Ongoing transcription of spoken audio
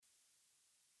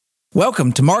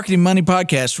Welcome to Marketing Money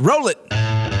Podcast. Roll it.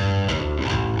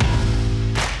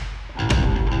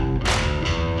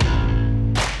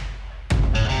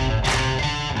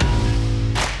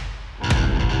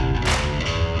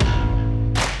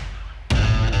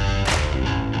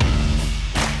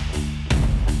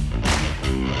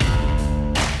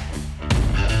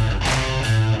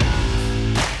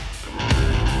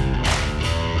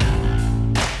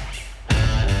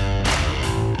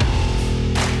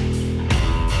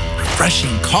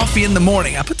 Refreshing coffee in the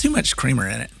morning. I put too much creamer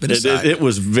in it, but it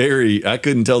was very. I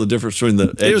couldn't tell the difference between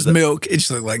the. It was milk. It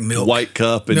just looked like milk. White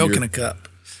cup and milk in a cup.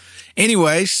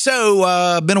 Anyway,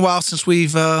 so been a while since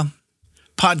we've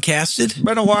podcasted.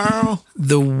 Been a while.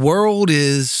 The world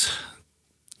is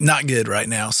not good right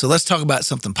now, so let's talk about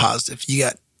something positive. You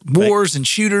got wars and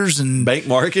shooters and bank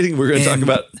marketing. We're going to talk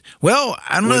about. Well,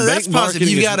 I don't know. That's positive.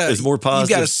 You've got more You've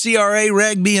got a CRA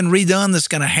reg being redone that's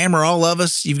going to hammer all of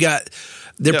us. You've got.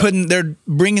 They're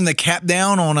bringing the cap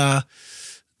down on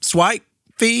swipe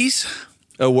fees.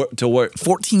 Oh, to what?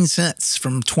 14 cents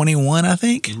from 21, I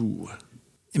think. Ooh.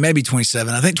 It may be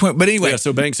 27. I think 20. But anyway, yeah.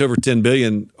 So banks over 10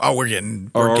 billion. Oh, we're getting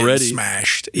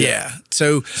smashed. Yeah.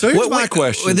 So here's my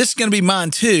question. This is going to be mine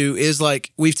too. Is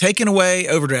like we've taken away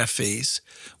overdraft fees.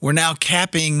 We're now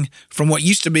capping from what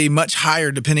used to be much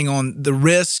higher, depending on the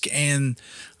risk and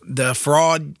the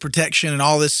fraud protection and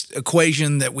all this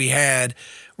equation that we had.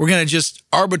 We're going to just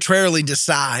arbitrarily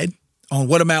decide on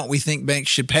what amount we think banks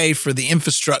should pay for the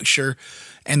infrastructure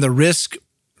and the risk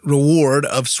reward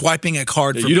of swiping a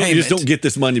card for payment. You just don't get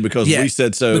this money because we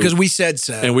said so. Because we said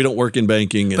so. And we don't work in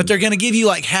banking. But they're going to give you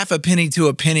like half a penny to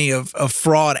a penny of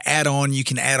fraud add-on. You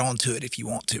can add on to it if you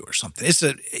want to or something.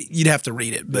 You'd have to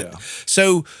read it. But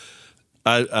so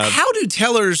how do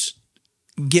tellers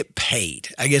get paid?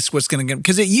 I guess what's going to get,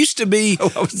 because it used to be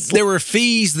there were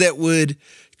fees that would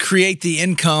create the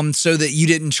income so that you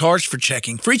didn't charge for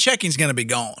checking. Free checking is going to be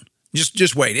gone.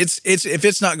 Just wait. It's if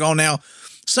it's not gone now,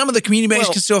 some of the community banks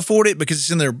can still afford it because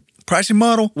it's in their pricing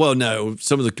model. Well, no,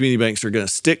 some of the community banks are going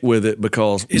to stick with it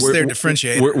because it's their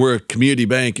differentiator. We're a community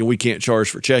bank and we can't charge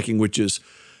for checking, which is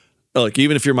like,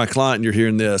 even if you're my client and you're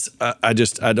hearing this, I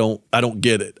don't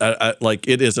get it. Like,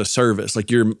 it is a service.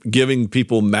 Like, you're giving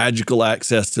people magical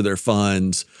access to their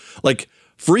funds. Like,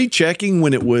 free checking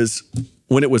when it was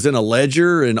in a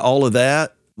ledger and all of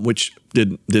that, which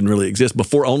didn't really exist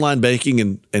before online banking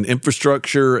and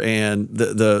infrastructure and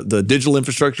the digital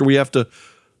infrastructure we have to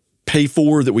pay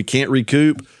for that we can't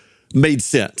recoup, made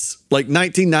sense. Like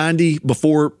 1990,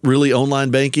 before really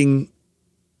online banking,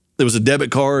 there was a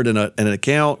debit card and an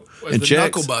account and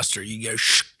checks. Knuckle buster, you go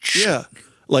shh. Yeah,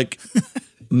 like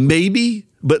maybe,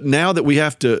 but now that we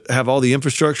have to have all the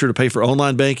infrastructure to pay for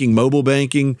online banking, mobile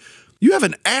banking, you have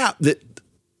an app that.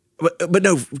 But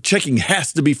no, checking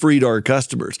has to be free to our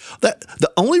customers.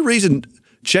 The only reason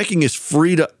checking is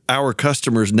free to our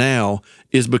customers now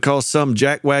is because some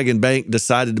jackwagon bank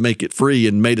decided to make it free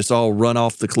and made us all run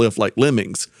off the cliff like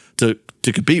lemmings to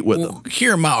compete with them.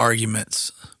 Here are my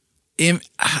arguments. I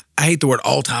hate the word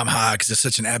all-time high because it's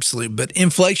such an absolute, but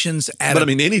inflation's at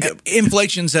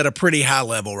a pretty high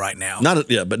level right now.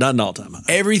 But not an all-time high.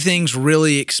 Everything's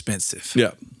really expensive.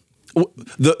 Yeah.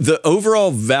 The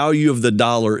overall value of the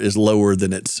dollar is lower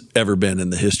than it's ever been in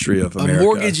the history of America. A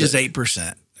mortgage is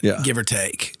 8%, give or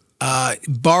take.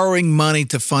 Borrowing money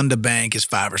to fund a bank is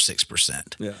 5 or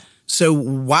 6%. Yeah. So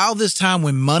while this time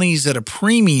when money's at a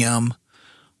premium,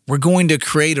 we're going to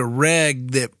create a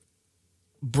reg that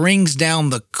brings down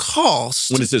the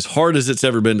cost. When it's as hard as it's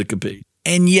ever been to compete.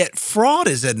 And yet fraud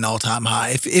is at an all-time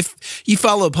high. If you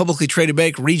follow a publicly traded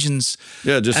bank, Regions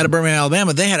out of Birmingham,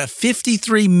 Alabama, they had a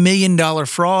 $53 million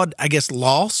fraud, I guess,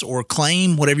 loss or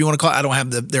claim, whatever you want to call it. I don't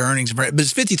have their earnings, but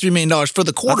it's $53 million for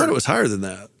the quarter. I thought it was higher than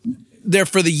that.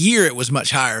 For the year, it was much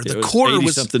higher. Yeah, the quarter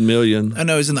was something million. I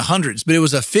know it was in the hundreds, but it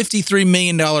was a $53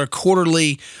 million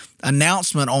quarterly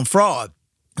announcement on fraud.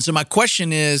 So my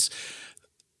question is,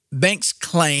 banks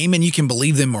claim, and you can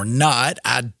believe them or not,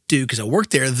 I do because I work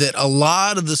there, that a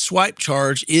lot of the swipe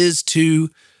charge is to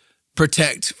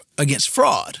protect against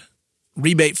fraud,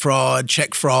 rebate fraud,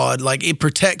 check fraud. Like, it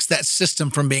protects that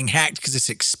system from being hacked because it's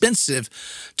expensive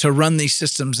to run these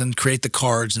systems and create the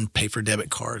cards and pay for debit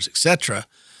cards, etc.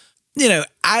 You know,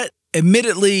 I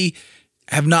admittedly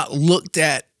have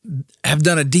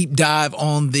done a deep dive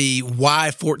on the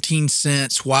why 14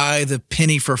 cents, why the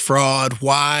penny for fraud,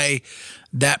 why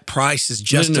that price is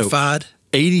justified.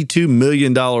 $82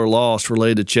 million loss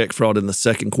related to check fraud in the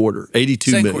second quarter.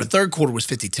 $82 million. Third quarter was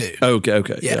 52.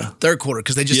 Okay. Yeah. Third quarter,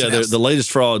 because they just announced the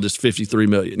latest fraud is $53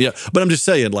 million. Yeah, but I'm just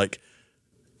saying, like,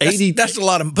 that's a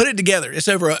lot of. Put it together. It's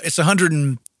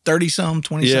 130 some,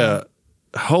 20 some.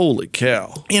 Holy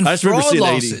cow. In I just remember fraud seeing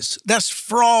 80. losses. That's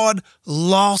fraud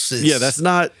losses. Yeah, that's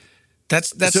not.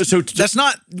 That's So that's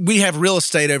not. We have real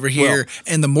estate over here,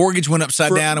 and the mortgage went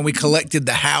upside down, and we collected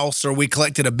the house, or we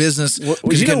collected a business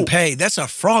because you couldn't pay. That's a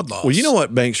fraud loss. Well, you know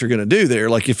what banks are going to do there?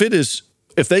 Like if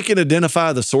they can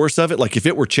identify the source of it, like if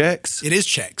it were checks, it is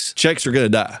checks. Checks are going to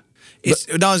die. It's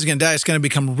not only going to die; it's going to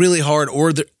become really hard.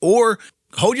 Or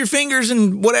hold your fingers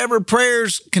and whatever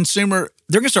prayers, consumer.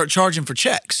 They're going to start charging for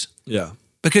checks. Yeah.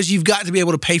 Because you've got to be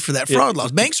able to pay for that fraud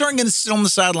loss. Banks aren't going to sit on the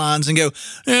sidelines and go,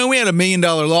 we had $1 million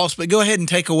loss, but go ahead and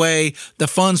take away the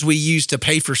funds we use to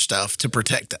pay for stuff to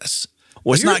protect us.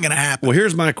 Well, it's not going to happen. Well,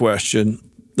 here's my question.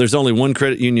 There's only one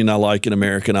credit union I like in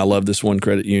America, and I love this one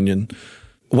credit union.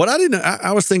 What I didn't,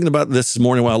 I was thinking about this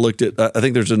morning while I looked at, I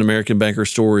think there's an American Banker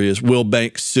story is, will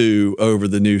banks sue over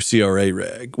the new CRA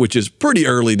reg, which is pretty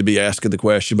early to be asking the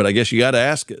question, but I guess you got to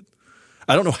ask it.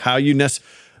 I don't know how you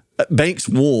banks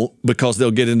won't, because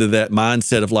they'll get into that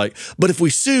mindset of like, but if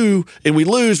we sue and we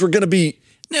lose, we're going to be.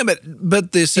 No,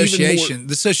 but the associations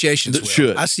will.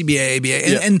 Should. ICBA,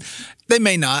 ABA, and they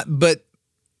may not, but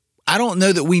I don't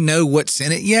know that we know what's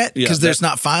in it yet because there's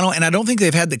not final. And I don't think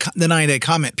they've had the 90-day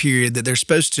comment period that they're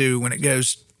supposed to when it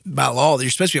goes by law.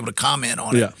 You're supposed to be able to comment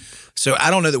on it. So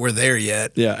I don't know that we're there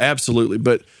yet. Yeah, absolutely.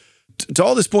 But to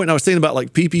all this point, I was thinking about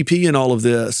like PPP and all of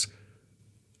this.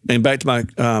 And back to my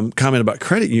comment about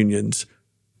credit unions.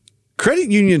 Credit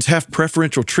unions have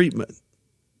preferential treatment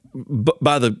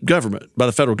by the government, by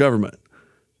the federal government,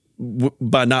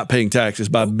 by not paying taxes,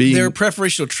 by being. Their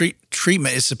preferential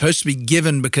treatment is supposed to be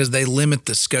given because they limit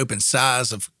the scope and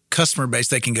size of customer base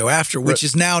they can go after, which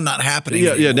is now not happening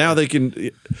anymore. Yeah, now they can.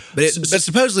 But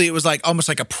supposedly it was like almost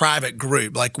like a private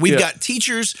group. Like we've got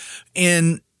teachers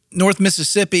in North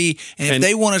Mississippi, and if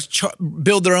they want to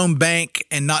build their own bank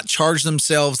and not charge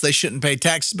themselves, they shouldn't pay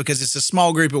taxes because it's a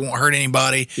small group. It won't hurt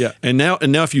anybody. Yeah, and now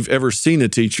if you've ever seen a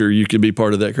teacher, you can be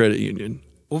part of that credit union.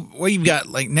 Well, you've got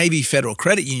like Navy Federal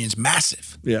Credit Union's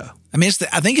massive. Yeah, I mean,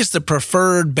 I think it's the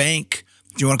preferred bank,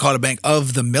 if you want to call it a bank,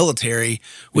 of the military,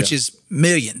 which is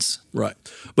millions. Right.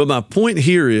 But my point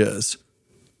here is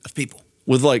of people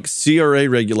with like CRA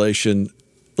regulation.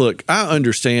 Look, I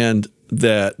understand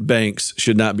that banks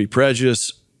should not be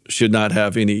prejudiced, should not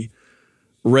have any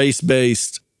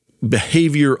race-based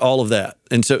behavior, all of that.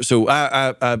 And so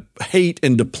I hate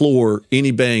and deplore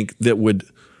any bank that would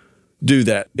do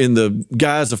that in the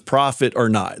guise of profit or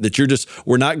not, that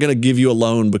we're not going to give you a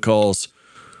loan because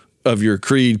of your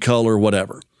creed, color,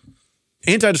 whatever.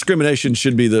 Anti-discrimination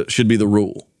should be the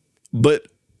rule. But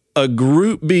a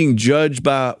group being judged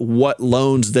by what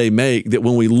loans they make, that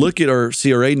when we look at our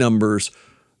CRA numbers,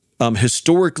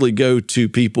 historically go to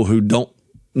people who don't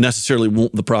necessarily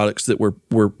want the products that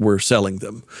we're selling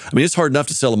them. I mean, it's hard enough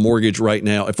to sell a mortgage right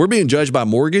now. If we're being judged by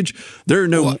mortgage, there are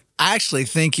no. Well, I actually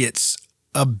think it's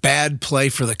a bad play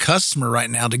for the customer right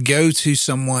now to go to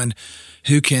someone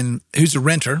who's a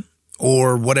renter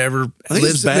or whatever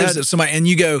lives with somebody, and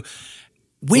you go,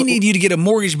 we need you to get a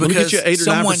mortgage because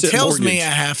someone tells me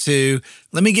I have to.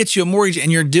 Let me get you a mortgage,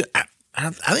 and I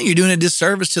think you're doing a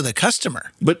disservice to the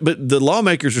customer. But the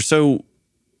lawmakers are so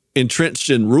entrenched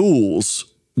in rules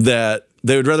that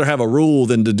they would rather have a rule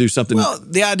than to do something. Well,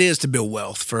 the idea is to build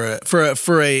wealth for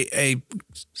a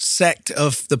sect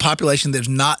of the population that's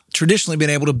not traditionally been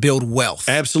able to build wealth.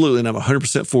 Absolutely, and I'm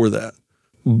 100% for that.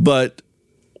 But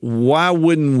why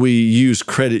wouldn't we use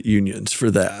credit unions for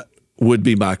that? Would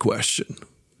be my question.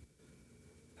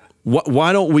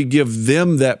 Why don't we give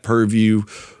them that purview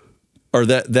or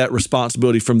that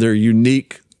responsibility from their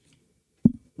unique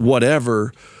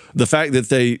whatever, the fact that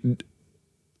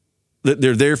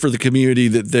they're there for the community,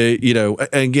 that they,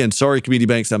 and again, sorry, community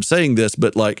banks, I'm saying this,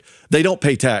 but like they don't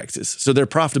pay taxes. So their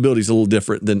profitability is a little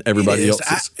different than everybody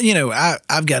else's.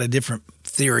 I've got a different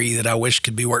theory that I wish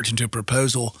could be worked into a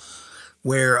proposal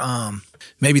where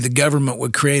maybe the government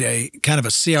would create a kind of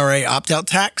a CRA opt-out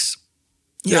tax.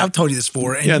 Yeah, I've told you this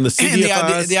before. And the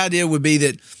CDFIs. The idea would be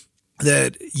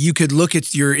that you could look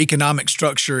at your economic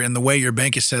structure and the way your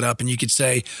bank is set up, and you could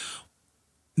say,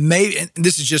 maybe, and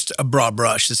this is just a broad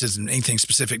brush, this isn't anything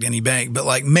specific to any bank, but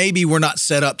like maybe we're not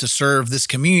set up to serve this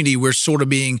community. We're sort of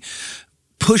being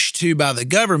pushed to by the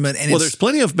government. And there's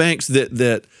plenty of banks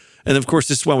that, and of course,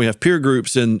 this is why we have peer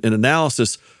groups and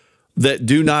analysis that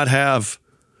do not have,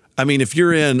 I mean, if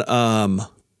you're in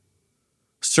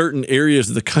certain areas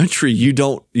of the country, you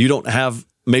don't have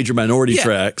major minority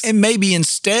tracks. And maybe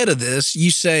instead of this,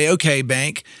 you say, okay,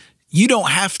 bank, you don't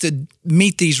have to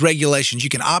meet these regulations. You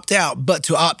can opt out, but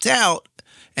to opt out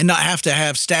and not have to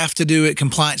have staff to do it,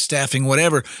 compliance staffing,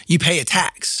 whatever, you pay a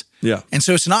tax. Yeah. And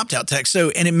so it's an opt-out tax.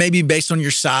 So, and it may be based on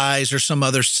your size or some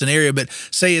other scenario, but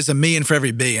say it's $1 million for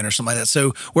every billion or something like that.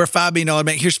 So we're a $5 billion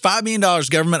bank. Here's $5 million,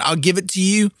 government. I'll give it to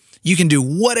you. You can do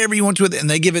whatever you want to with it. And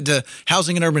they give it to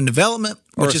Housing and Urban Development,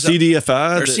 which is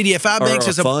CDFI. Or CDFI banks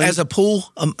as a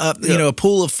pool, a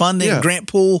pool of funding, grant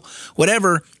pool,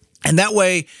 whatever. And that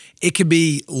way it could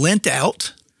be lent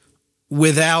out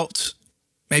without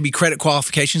maybe credit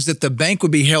qualifications that the bank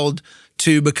would be held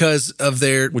to because of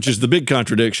their... Which is the big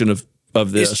contradiction of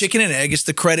this. It's chicken and egg. It's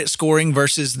the credit scoring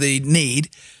versus the need.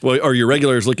 Well, are your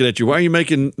regulators looking at you? Why are you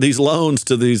making these loans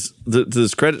to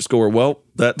this credit score? Well,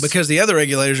 that's... Because the other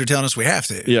regulators are telling us we have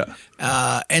to. Yeah.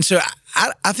 And so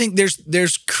I think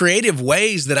there's creative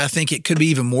ways that I think it could be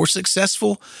even more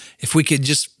successful if we could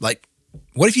just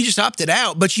what if you just opted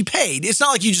out, but you paid? It's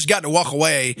not like you just got to walk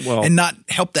away and not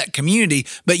help that community,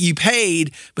 but you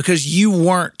paid because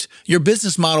your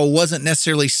business model wasn't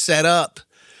necessarily set up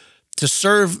to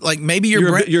serve, maybe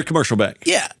you're a commercial bank.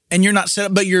 Yeah. And you're not set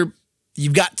up, but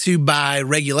you've got to by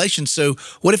regulation. So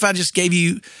what if I just gave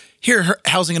you here,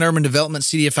 Housing and Urban Development,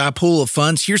 CDFI pool of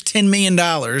funds, here's $10 million.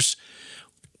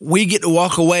 We get to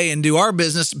walk away and do our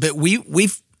business, but we've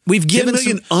given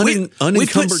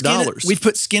unencumbered dollars. We've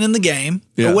put skin in the game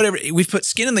or whatever. We've put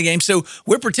skin in the game. So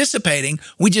we're participating.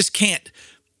 We just can't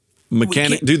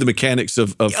do the mechanics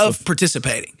of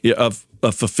participating. Yeah.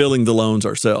 Of fulfilling the loans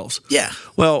ourselves. Yeah.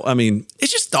 Well, I mean,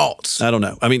 it's just thoughts. I don't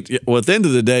know. I mean, at the end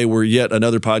of the day, we're yet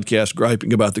another podcast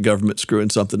griping about the government screwing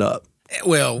something up.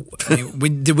 Well,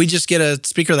 did we just get a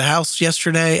Speaker of the House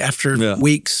yesterday after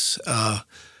weeks?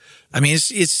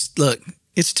 It's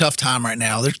a tough time right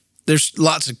now. There's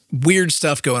lots of weird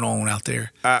stuff going on out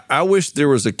there. I wish there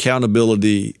was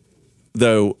accountability,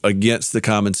 though, against the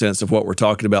common sense of what we're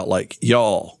talking about.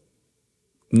 Y'all,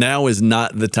 now is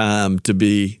not the time to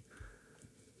be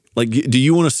do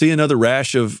you want to see another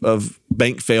rash of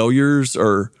bank failures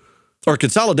or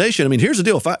consolidation? I mean, here's the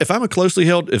deal. If I'm a closely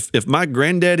held, if my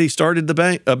granddaddy started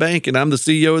a bank and I'm the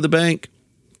CEO of the bank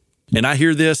and I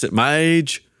hear this at my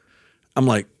age, I'm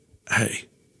like, hey,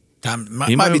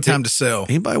 might be time to sell.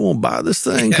 Anybody want to buy this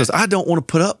thing? Because I don't want to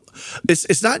put up.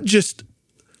 It's not just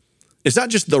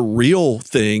the real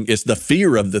thing. It's the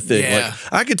fear of the thing. Yeah.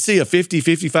 I could see a 50,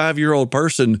 55-year-old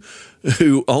person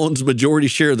who owns majority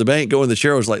share of the bank going to the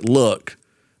shareholders look,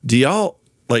 do y'all,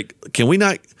 can we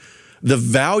not, the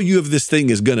value of this thing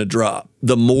is going to drop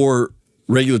the more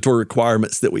regulatory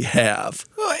requirements that we have.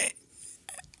 Well,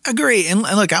 I agree. And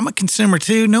look, I'm a consumer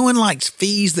too. No one likes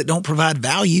fees that don't provide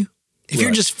value. If you're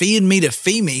just feeing me to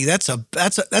fee me, that's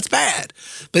bad.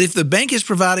 But if the bank is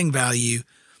providing value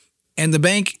and the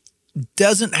bank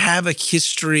doesn't have a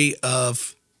history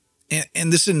of,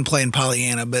 and this isn't playing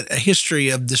Pollyanna, but a history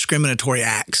of discriminatory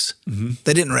acts. Mm-hmm.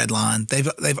 They didn't redline.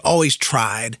 They've always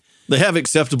tried. They have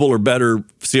acceptable or better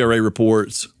CRA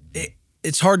reports.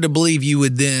 It's hard to believe you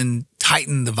would then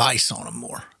tighten the vice on them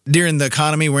more. During the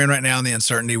economy we're in right now and the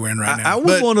uncertainty we're in right now. I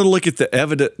would want to look at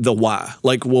the why.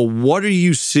 What are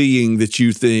you seeing that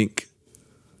you think,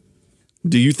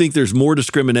 do you think there's more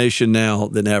discrimination now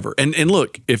than ever? And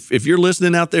look, if you're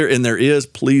listening out there and there is,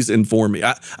 please inform me.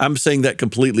 I'm saying that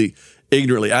completely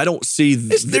ignorantly. I don't see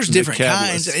there's different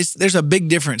kinds. There's a big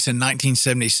difference in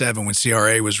 1977 when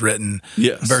CRA was written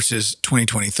versus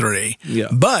 2023. Yeah.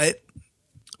 But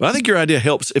I think your idea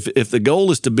helps if the goal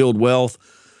is to build wealth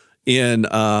in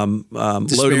low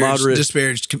to moderate,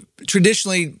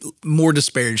 traditionally more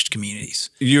disparaged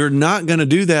communities. You're not going to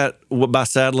do that by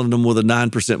saddling them with a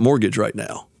 9% mortgage right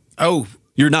now. Oh,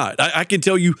 you're not. I can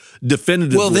tell you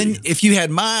definitively. Well, then if you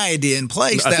had my idea in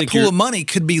place, that pool of money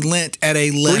could be lent at a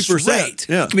less 3%, rate.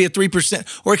 Yeah. It could be a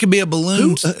 3%, or it could be a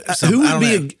balloon. Who would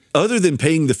be other than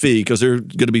paying the fee? Because there are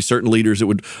going to be certain leaders that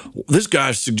would. This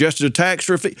guy suggested a tax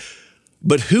for a fee,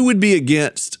 but who would be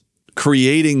against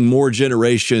creating more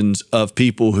generations of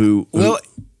people who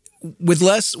with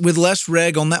less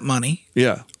reg on that money,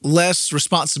 less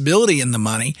responsibility in the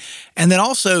money, and then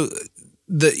also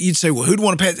you'd say, well, who'd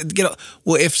want to pay?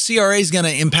 Well, if CRA is going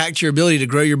to impact your ability to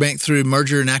grow your bank through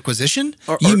merger and acquisition,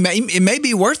 it may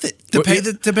be worth it to pay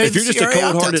the if you're just a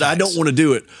cold-hearted, I don't want to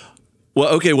do it.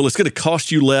 Well, okay. Well, it's going to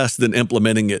cost you less than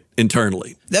implementing it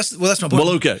internally. That's my point.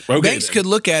 Well, okay. Banks could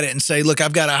look at it and say, look,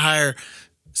 I've got to hire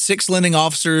 6 lending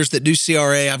officers that do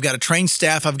CRA. I've got to train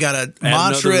staff. I've got to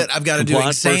monitor it. I've got to do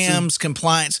exams,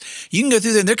 compliance. You can go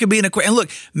through there and there could be and look,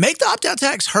 make the opt-out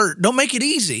tax hurt. Don't make it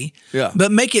easy,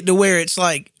 but make it to where it's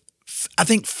I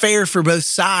think fair for both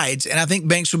sides. And I think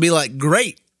banks would be like,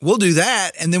 great, we'll do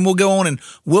that, and then we'll go on and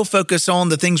we'll focus on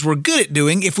the things we're good at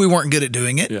doing if we weren't good at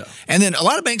doing it. Yeah. And then a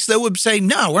lot of banks, though, would say,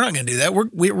 no, we're not going to do that.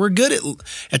 We're good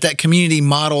at that community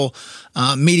model,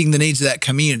 meeting the needs of that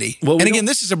community. Well, and again,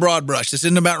 this is a broad brush. This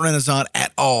isn't about Renaissance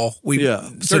at all.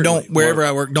 So don't, wherever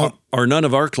I work, don't. Or none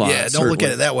of our clients. Yeah, don't look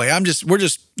at it that way. This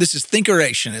is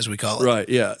thinkeration, as we call it. Right,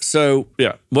 yeah. So,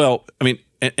 yeah, well, I mean,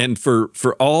 and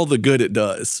for all the good it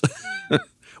does,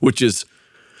 which is,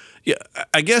 yeah,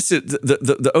 I guess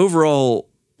the overall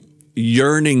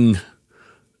yearning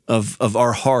of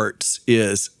our hearts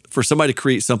is for somebody to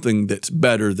create something that's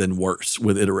better than worse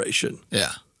with iteration.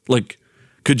 Yeah. Like,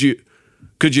 could you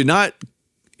not,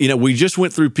 we just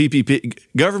went through PPP.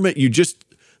 Government, you just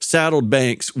saddled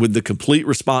banks with the complete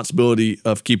responsibility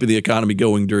of keeping the economy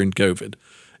going during COVID.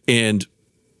 And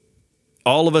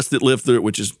all of us that lived through it,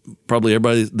 which is probably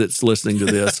everybody that's listening to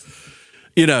this,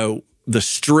 the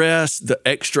stress, the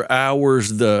extra hours,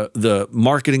 the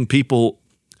marketing people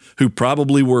who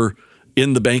probably were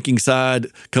in the banking side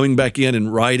coming back in and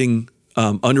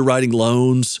underwriting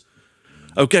loans.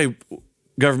 Okay,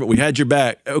 government, we had your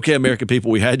back. Okay, American people,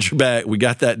 we had your back. We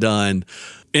got that done.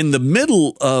 In the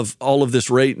middle of all of this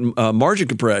rate margin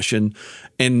compression,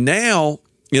 and now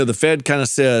the Fed kind of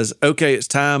says, okay, it's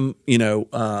time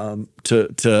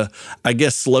to I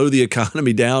guess slow the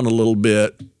economy down a little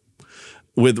bit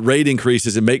with rate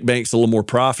increases and make banks a little more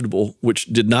profitable, which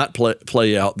did not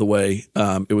play out the way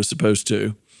it was supposed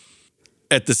to.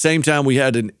 At the same time, we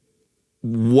had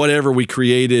whatever we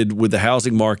created with the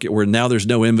housing market where now there's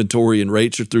no inventory and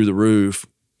rates are through the roof,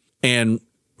 and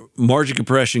margin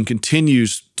compression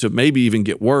continues to maybe even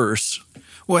get worse.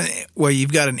 Well,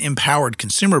 you've got an empowered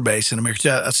consumer base in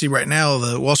America. I see right now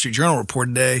the Wall Street Journal report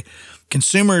today,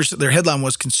 their headline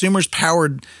was, consumers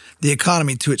powered the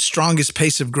economy to its strongest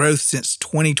pace of growth since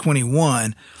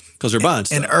 2021. Because they're buying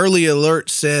stuff. An early alert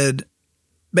said,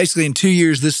 basically in 2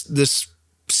 years, this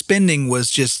spending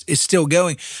is still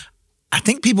going. I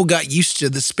think people got used to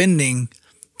the spending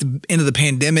into the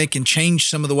pandemic and changed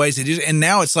some of the ways they do it. And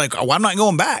now it's like, I'm not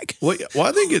going back. Well,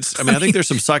 I think I think there's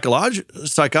some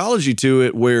psychology to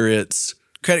it where it's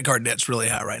credit card debt's really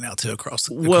high right now too across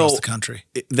the country.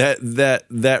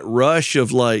 That rush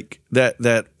of like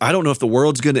that I don't know if the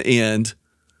world's going to end.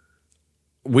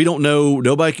 We don't know.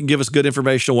 Nobody can give us good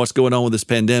information on what's going on with this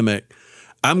pandemic.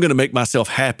 I'm going to make myself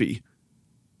happy.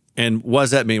 And what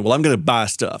does that mean? Well, I'm going to buy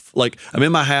stuff. Like, I'm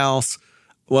in my house.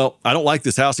 Well, I don't like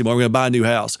this house anymore. I'm going to buy a new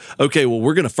house. Okay, well,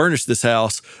 we're going to furnish this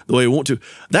house the way we want to.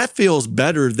 That feels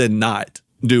better than not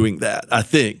doing that, I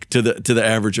think, to the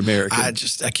average American.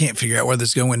 I can't figure out where this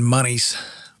is going when money's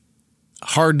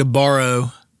hard to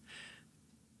borrow.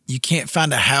 You can't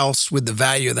find a house with the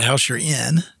value of the house you're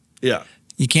in. Yeah.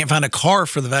 You can't find a car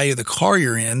for the value of the car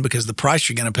you're in because of the price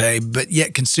you're going to pay, but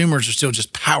yet consumers are still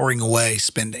just powering away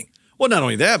spending. Well, not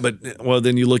only that, but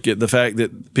then you look at the fact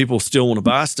that people still want to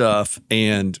buy stuff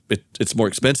and it's more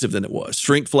expensive than it was.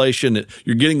 Shrinkflation,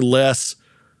 you're getting less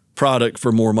product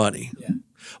for more money. Yeah.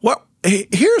 Well,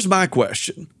 here's my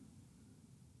question.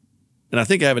 And I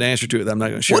think I have an answer to it that I'm not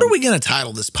going to share. What are we going to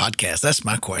title this podcast? That's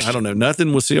my question. I don't know.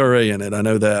 Nothing with CRA in it. I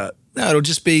know that. No, it'll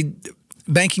just be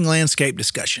banking landscape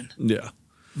discussion. Yeah.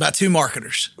 By two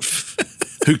marketers.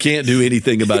 Who can't do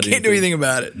anything about it. Can't do anything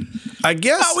about it. I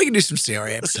guess. We can do some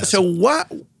CRA advertising.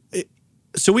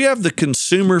 So we have the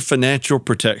Consumer Financial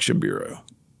Protection Bureau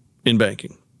in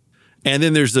banking. And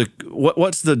then there's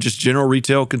what's the just general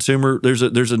retail consumer?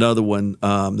 There's another one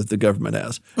that the government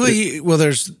has.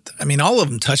 There's all of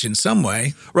them touch in some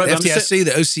way. Right, the FDIC,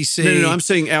 the OCC. No, I'm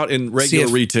saying out in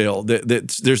regular retail.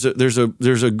 There's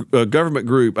a government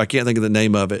group, I can't think of the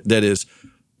name of it, that is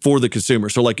for the consumer.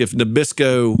 So like if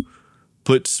Nabisco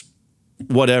puts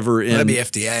whatever in, that'd be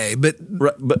FDA, but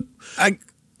I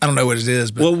don't know what it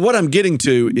is. But what I'm getting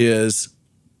to is,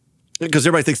 because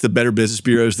everybody thinks the Better Business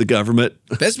Bureau is the government.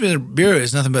 Better Business Bureau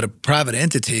is nothing but a private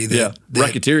entity.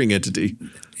 Racketeering entity.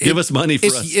 Give us money for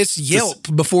us. It's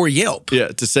Yelp before Yelp. Yeah,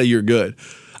 to say you're good.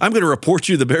 I'm going to report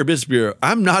you to the Better Business Bureau.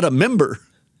 I'm not a member.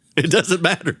 It doesn't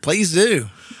matter. Please do.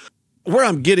 Where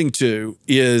I'm getting to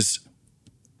is,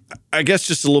 I guess,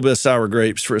 just a little bit of sour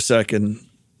grapes for a second,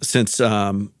 since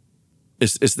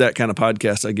it's that kind of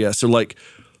podcast, I guess. So like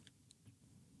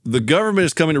the government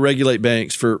is coming to regulate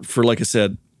banks for like I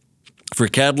said, for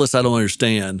catalysts I don't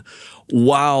understand,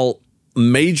 while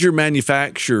major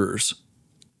manufacturers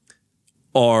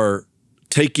are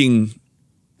taking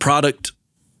product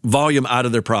volume out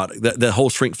of their product. That whole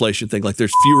shrinkflation thing, like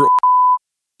there's fewer,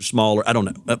 smaller, I don't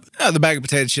know. The bag of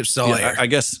potato chips is all air. I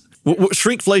guess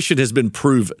shrinkflation has been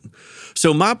proven.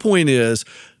 So my point is,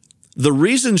 the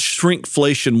reason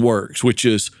shrinkflation works, which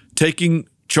is taking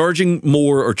charging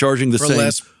more or charging the same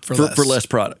for less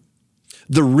product.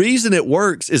 The reason it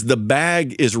works is the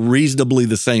bag is reasonably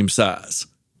the same size.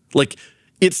 Like,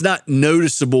 it's not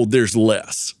noticeable there's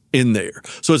less in there.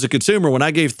 So as a consumer, when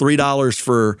I gave $3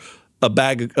 for a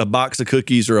box of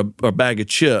cookies or a bag of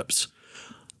chips,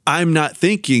 I'm not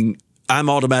thinking I'm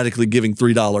automatically giving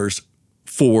 $3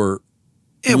 for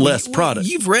less product.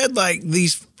 You've read like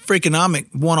these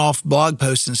Freakonomic one-off blog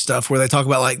posts and stuff where they talk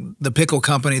about like the pickle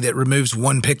company that removes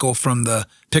one pickle from the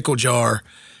pickle jar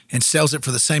and sells it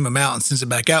for the same amount and sends it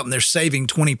back out, and they're saving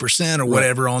 20% or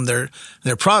whatever on their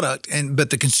product.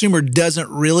 But the consumer doesn't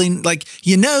really, like,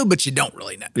 but you don't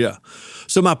really know. Yeah.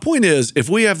 So my point is, if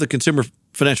we have the Consumer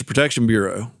Financial Protection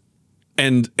Bureau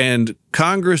and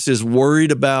Congress is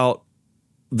worried about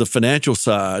the financial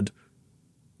side,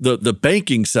 the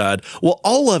banking side, well,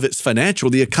 all of it's financial.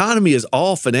 The economy is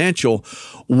all financial.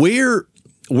 Where's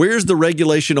the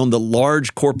regulation on the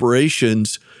large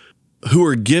corporations who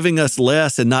are giving us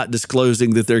less and not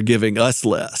disclosing that they're giving us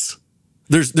less?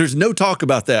 There's no talk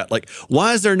about that. Like,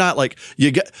 why is there not, like,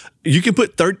 you can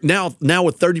put now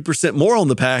with 30% more on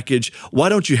the package, why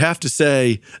don't you have to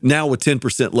say now with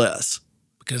 10% less?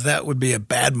 Because that would be a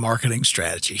bad marketing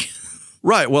strategy.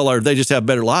 Right. Well, or they just have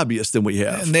better lobbyists than we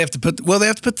have. And they have to put the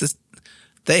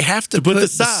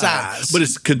size.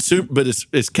 But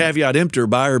it's caveat emptor,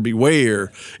 buyer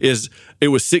beware. It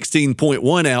was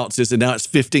 16.1 ounces and now it's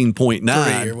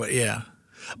 15.9. Yeah.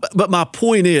 But my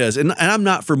point is, and I'm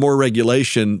not for more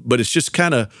regulation, but it's just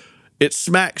it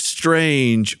smacks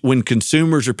strange when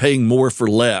consumers are paying more for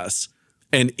less,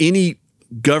 and any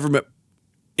government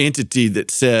entity that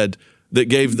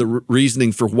gave the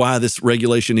reasoning for why this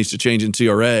regulation needs to change in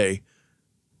CRA,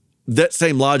 that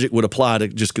same logic would apply to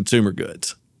just consumer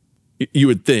goods. You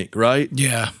would think, right?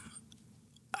 Yeah.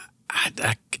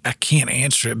 I can't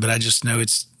answer it, but I just know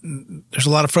there's a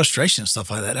lot of frustration and stuff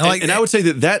like that. I would say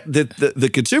that the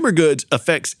consumer goods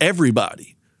affects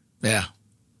everybody. Yeah.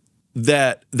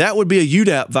 That would be a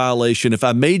UDAP violation if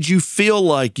I made you feel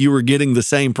like you were getting the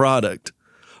same product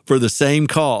for the same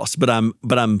cost, but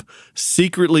I'm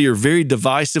secretly or very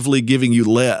divisively giving you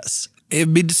less.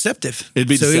 It'd be deceptive.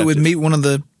 It would meet one of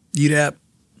the UDAP.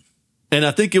 And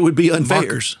I think it would be unfair.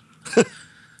 Markers.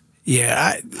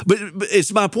 Yeah. But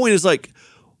it's my point is, like,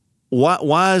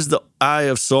 why is the eye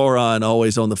of Sauron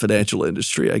always on the financial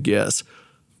industry, I guess?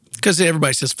 Because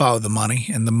everybody says follow the money,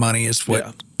 and the money is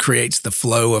what creates the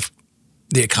flow of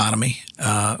the economy,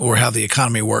 or how the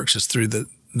economy works is through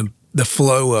the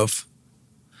flow of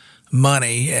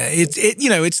money.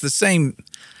 It's the same.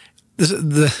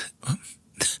 The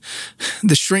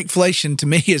shrinkflation to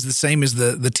me is the same as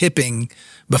the tipping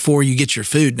before you get your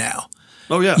food now.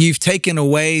 Oh, yeah. You've taken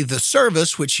away the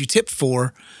service, which you tipped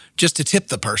for, just to tip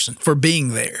the person for being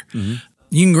there. Mm-hmm.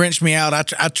 You can Grinch me out.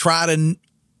 I try to.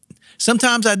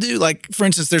 Sometimes I do. Like, for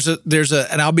instance, there's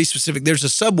a, and I'll be specific. There's a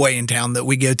Subway in town that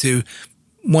we go to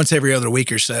once every other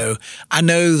week or so. I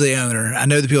know the owner. I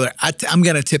know the people there. I'm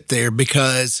going to tip there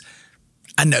because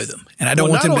I know them, and I don't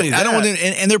want them. I don't want them,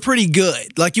 and they're pretty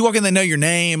good. Like, you walk in, they know your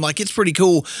name. Like, it's pretty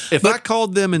cool. If I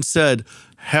called them and said,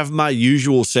 have my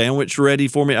usual sandwich ready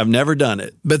for me, I've never done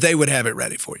it. But they would have it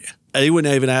ready for you. They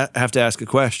wouldn't even have to ask a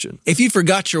question. If you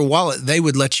forgot your wallet, they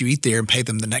would let you eat there and pay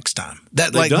them the next time.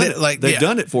 They've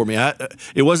done it for me.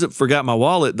 It wasn't forgot my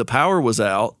wallet. The power was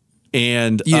out,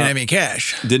 and you didn't have any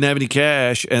cash. Didn't have any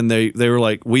cash, and they were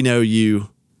like, "We know you."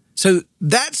 So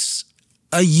that's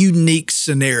a unique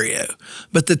scenario.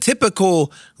 But the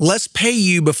typical let's pay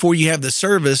you before you have the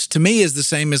service, to me, is the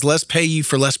same as let's pay you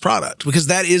for less product, because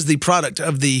that is the product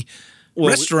of the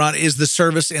restaurant, is the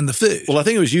service and the food. Well, I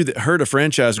think it was you that heard a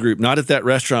franchise group, not at that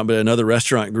restaurant, but another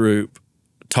restaurant group,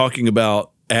 talking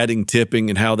about adding tipping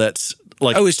and how that's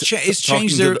like it's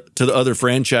changed to the other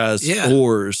franchise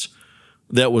stores.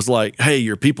 That was like, hey,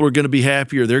 your people are going to be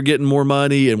happier. They're getting more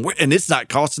money, and it's not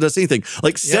costing us anything.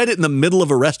 Like, said it in the middle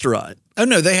of a restaurant. Oh,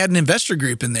 no, they had an investor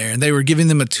group in there, and they were giving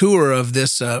them a tour of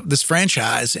this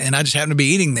franchise, and I just happened to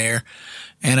be eating there,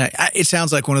 and it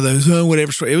sounds like one of those,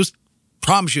 whatever. It was,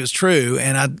 promise you it's true,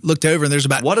 and I looked over, and there's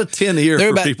about... What a 10 here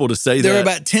for people to say that. There were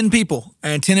about 10 people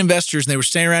and 10 investors, and they were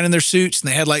standing around in their suits, and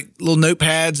they had like little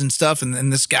notepads and stuff,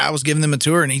 and this guy was giving them a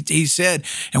tour, and he said,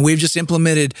 and we've just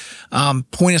implemented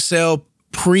point of sale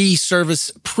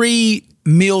pre-service,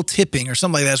 pre-meal tipping or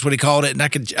something like that's what he called it. And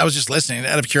I was just listening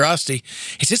out of curiosity.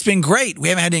 It's just been great. We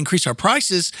haven't had to increase our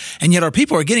prices, and yet our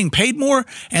people are getting paid more,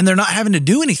 and they're not having to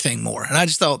do anything more. And I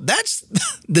just thought that's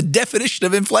the definition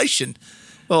of inflation.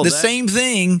 Well, same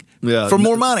thing for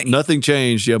more money. Nothing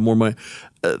changed. You have more money.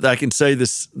 I can say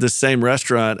this same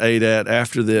restaurant I ate at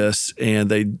after this, and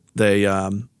they I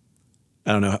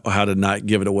don't know how to not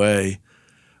give it away.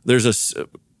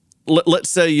 let's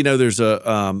say, there's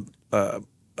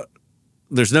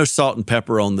there's no salt and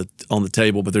pepper on the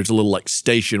table, but there's a little like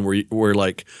station where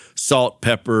like salt,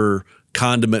 pepper,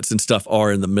 condiments and stuff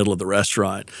are in the middle of the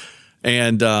restaurant.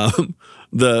 And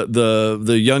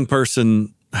the young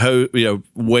person,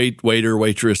 waiter,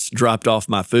 waitress dropped off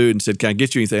my food and said, "Can I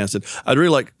get you anything?" I said, "I'd really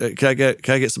like, can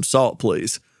I get some salt,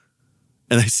 please?"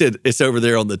 And they said, "It's over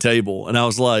there on the table." And I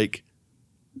was like,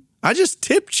 "I just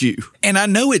tipped you." And I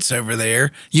know it's over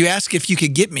there. You ask if you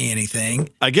could get me anything.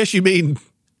 I guess you mean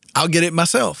I'll get it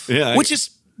myself. Yeah. Which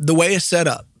is the way it's set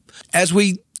up. As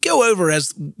we go over,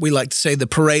 as we like to say, the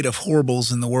parade of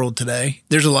horribles in the world today,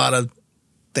 there's a lot of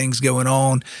things going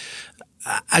on.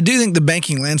 I do think the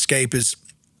banking landscape is,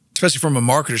 especially from a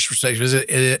marketer's perspective,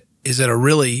 is at a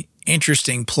really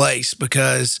interesting place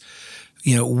because,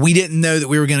 we didn't know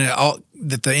that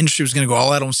that the industry was going to go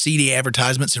all out on CD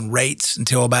advertisements and rates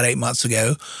until about 8 months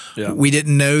ago. Yeah. We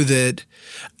didn't know that.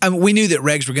 We knew that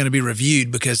regs were going to be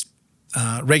reviewed because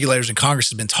regulators in Congress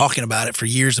have been talking about it for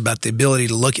years about the ability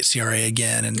to look at CRA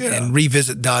again and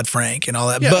revisit Dodd-Frank and all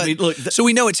that. Yeah, But so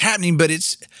we know it's happening, but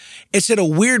it's at a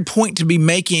weird point to be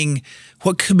making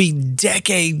what could be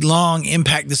decade-long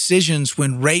impact decisions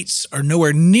when rates are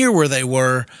nowhere near where they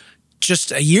were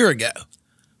just a year ago.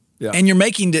 Yeah. And you're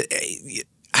making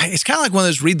it's kind of like one of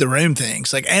those read the room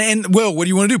things. Like, well, what do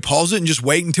you want to do? Pause it and just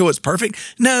wait until it's perfect?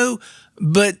 No.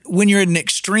 But when you're at an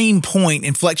extreme point,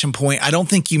 inflection point, I don't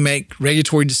think you make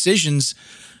regulatory decisions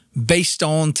based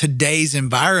on today's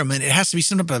environment. It has to be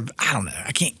some type of, I don't know.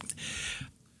 I can't.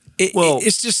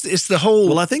 It's the whole.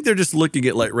 Well, I think they're just looking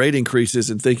at like rate increases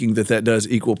and thinking that does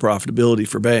equal profitability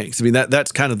for banks. I mean,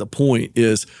 that's kind of the point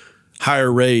is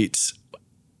higher rates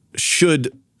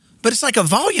should. But it's like a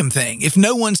volume thing. If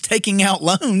no one's taking out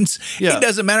loans, it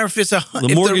doesn't matter if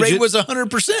the rate was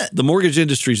 100%. The mortgage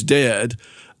industry's dead.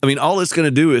 I mean, all it's going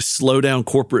to do is slow down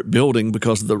corporate building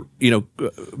because of the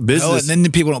business. Oh, and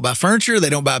then people don't buy furniture,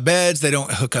 they don't buy beds, they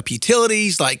don't hook up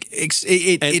utilities. Like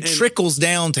it trickles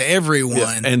down to everyone.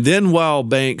 Yeah. And then while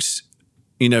banks,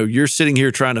 you're sitting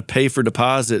here trying to pay for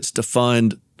deposits to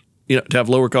fund, to have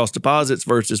lower cost deposits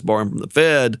versus borrowing from the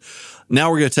Fed. Now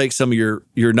we're going to take some of your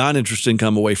non-interest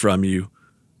income away from you.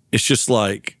 It's just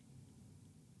like,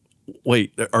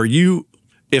 wait, are you?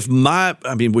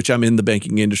 Which I'm in the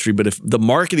banking industry, but if the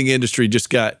marketing industry just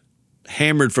got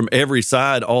hammered from every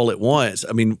side all at once,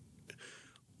 I mean,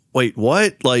 wait,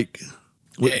 what? Like,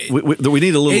 we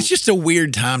need a little. It's just a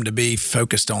weird time to be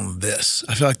focused on this.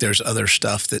 I feel like there's other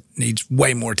stuff that needs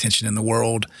way more attention in the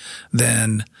world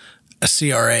than a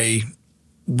CRA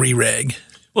re-reg.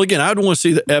 Well, again, I'd want to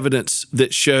see the evidence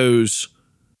that shows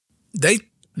the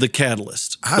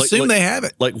catalyst. I assume they have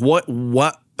it. Like what?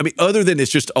 I mean, other than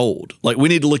it's just old. Like we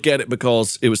need to look at it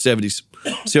because it was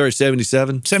CRA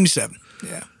 77? 77,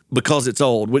 yeah. Because it's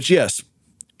old, which, yes.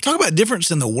 Talk about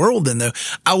difference in the world then, though.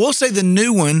 I will say the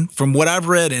new one, from what I've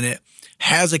read in it,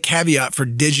 has a caveat for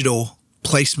digital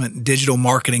placement, digital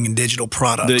marketing, and digital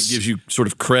products. That gives you sort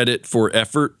of credit for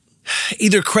effort?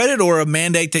 Either credit or a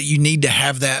mandate that you need to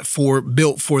have that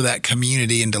built for that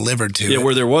community and delivered to it. Yeah,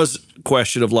 where there was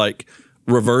question of like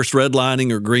reverse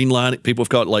redlining or green lining. People have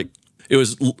caught like, it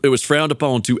was frowned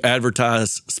upon to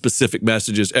advertise specific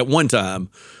messages at one time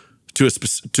to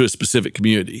a specific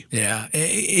community. Yeah,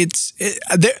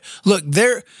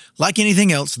 there like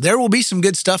anything else, there will be some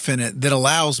good stuff in it that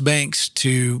allows banks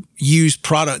to use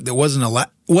product that wasn't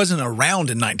around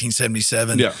in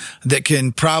 1977 that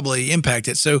can probably impact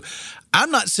it. So I'm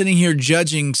not sitting here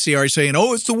judging CRA saying,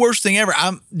 "Oh, it's the worst thing ever."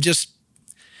 I'm just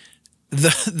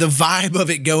the vibe of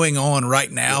it going on right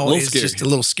now is scary. Just a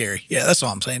little scary. Yeah, that's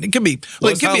all I'm saying. It could be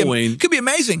Halloween. Could be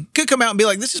amazing. Could come out and be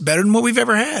like, "This is better than what we've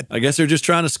ever had." I guess they're just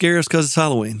trying to scare us because it's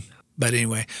Halloween. But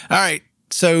anyway, all right.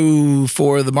 So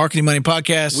for the Marketing Money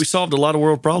Podcast, we solved a lot of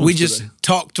world problems. We just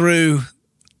talked through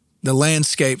the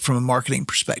landscape from a marketing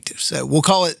perspective. So we'll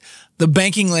call it the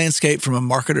banking landscape from a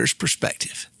marketer's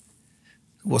perspective.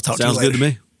 We'll talk to you later. Sounds good to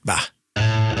me. Bye.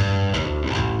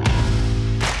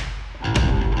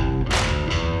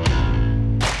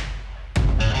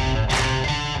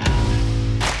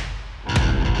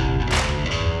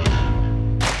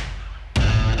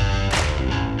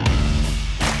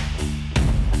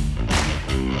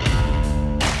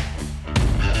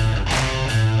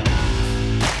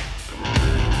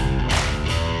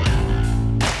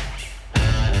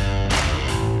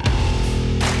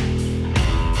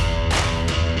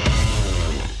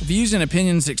 Views and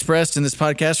opinions expressed in this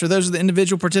podcast are those of the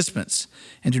individual participants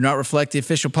and do not reflect the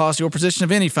official policy or position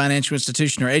of any financial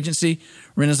institution or agency,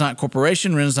 Renaissance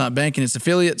Corporation, Renaissance Bank and its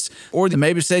affiliates, or the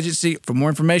Mabus Agency. For more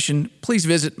information, please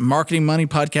visit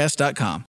marketingmoneypodcast.com.